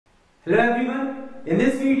Hello everyone, in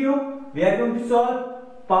this video we are going to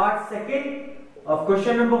solve part second of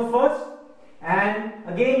question number first, and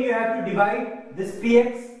again you have to divide this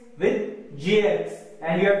px with gx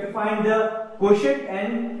and you have to find the quotient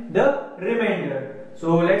and the remainder.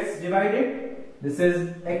 So let's divide it. This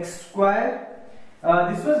is x square.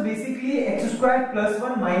 This was basically x square plus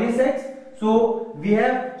 1 minus x. So we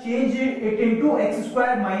have changed it into x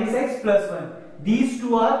square minus x plus 1. These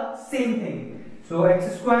two are same thing. So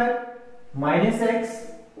x square minus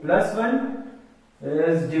x plus 1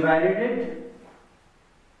 is divided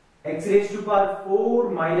x raised to power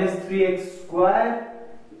 4 minus 3x square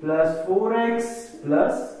plus 4x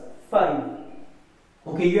plus 5.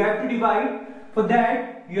 Okay, you have to divide. For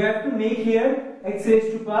that you have to make here x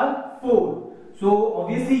raised to power 4. So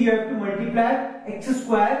obviously you have to multiply x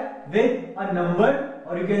square with a number,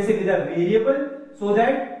 or you can say with a variable, so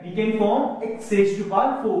that we can form x raised to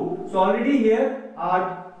power 4. So already here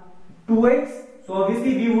are 2x, so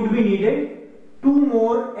obviously we would be needed 2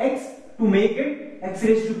 more x to make it x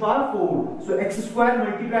raised to power 4. So x square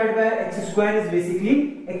multiplied by x square is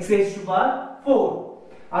basically x raised to power 4.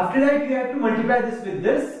 After that you have to multiply this with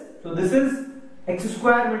this. So this is x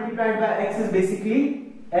square multiplied by x is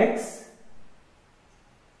basically x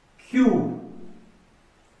cube.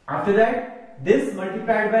 After that this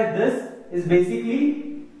multiplied by this is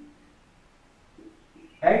basically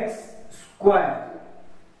x square.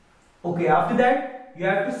 Okay, after that you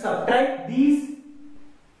have to subtract these.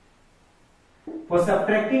 For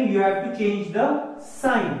subtracting you have to change the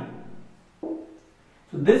sign. So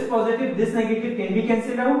this positive, this negative can be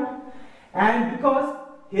cancelled out, and because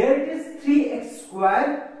here it is 3x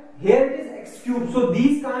square, here it is x cube, so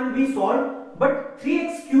these can't be solved, but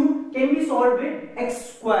 3x cube can be solved with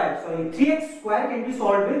x square. Sorry, 3x square can be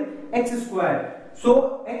solved with x square.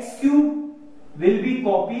 So x cube will be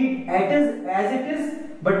copied as it is,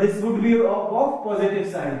 but this would be of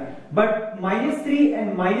positive sign. But minus 3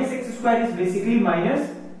 and minus x square is basically minus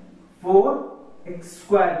 4x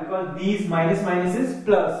square, because these minus is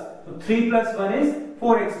plus. So 3 plus 1 is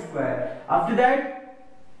 4x square. After that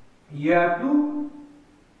you have to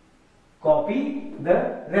copy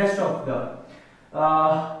the rest of the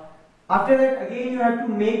after that again you have to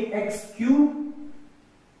make x cube.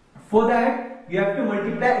 For that you have to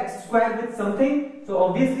multiply x square with something, so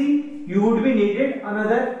obviously you would be needed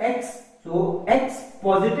another x. So x,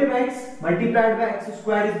 positive x multiplied by x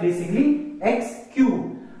square is basically x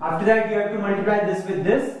cube. After that you have to multiply this with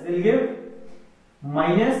this, will give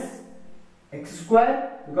minus x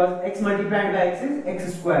square, because x multiplied by x is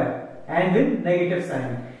x square, and with negative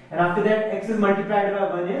sign. And after that x is multiplied by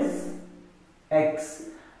 1 is x.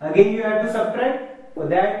 Again you have to subtract. For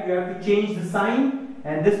that you have to change the sign,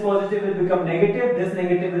 and this positive will become negative, this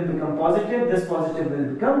negative will become positive, this positive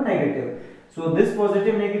will become negative. So this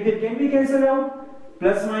positive negative can be cancelled out.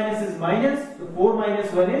 Plus minus is minus, so 4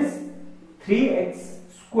 minus 1 is 3x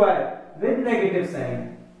square with negative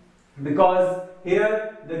sign, because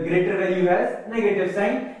here the greater value has negative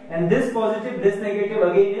sign, and this positive, this negative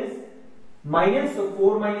again is minus, so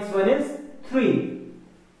 4 minus 1 is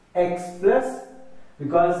 3x plus,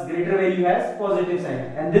 because greater value has positive sign,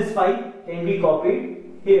 and this 5 can be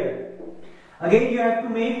copied here. Again you have to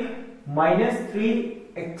make minus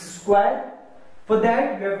 3x square. For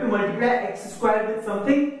that you have to multiply x square with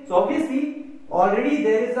something. So obviously already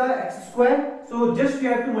there is a x square, so just you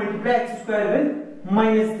have to multiply x square with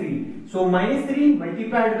minus 3. So minus 3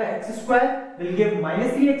 multiplied by x square will give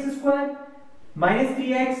minus 3x square. Minus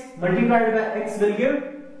 3x multiplied by x will give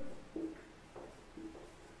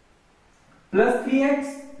plus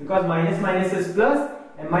 3x, because minus is plus,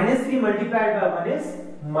 and minus 3 multiplied by 1 is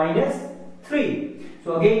minus 3.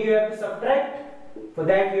 So again you have to subtract. For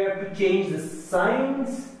that you have to change the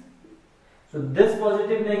signs. So this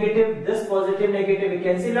positive negative we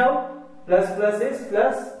cancel out. Plus is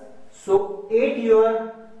plus. So 8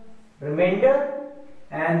 your remainder,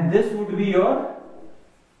 and this would be your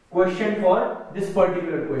question for this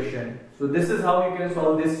particular question. So this is how you can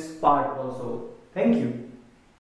solve this part also. Thank you.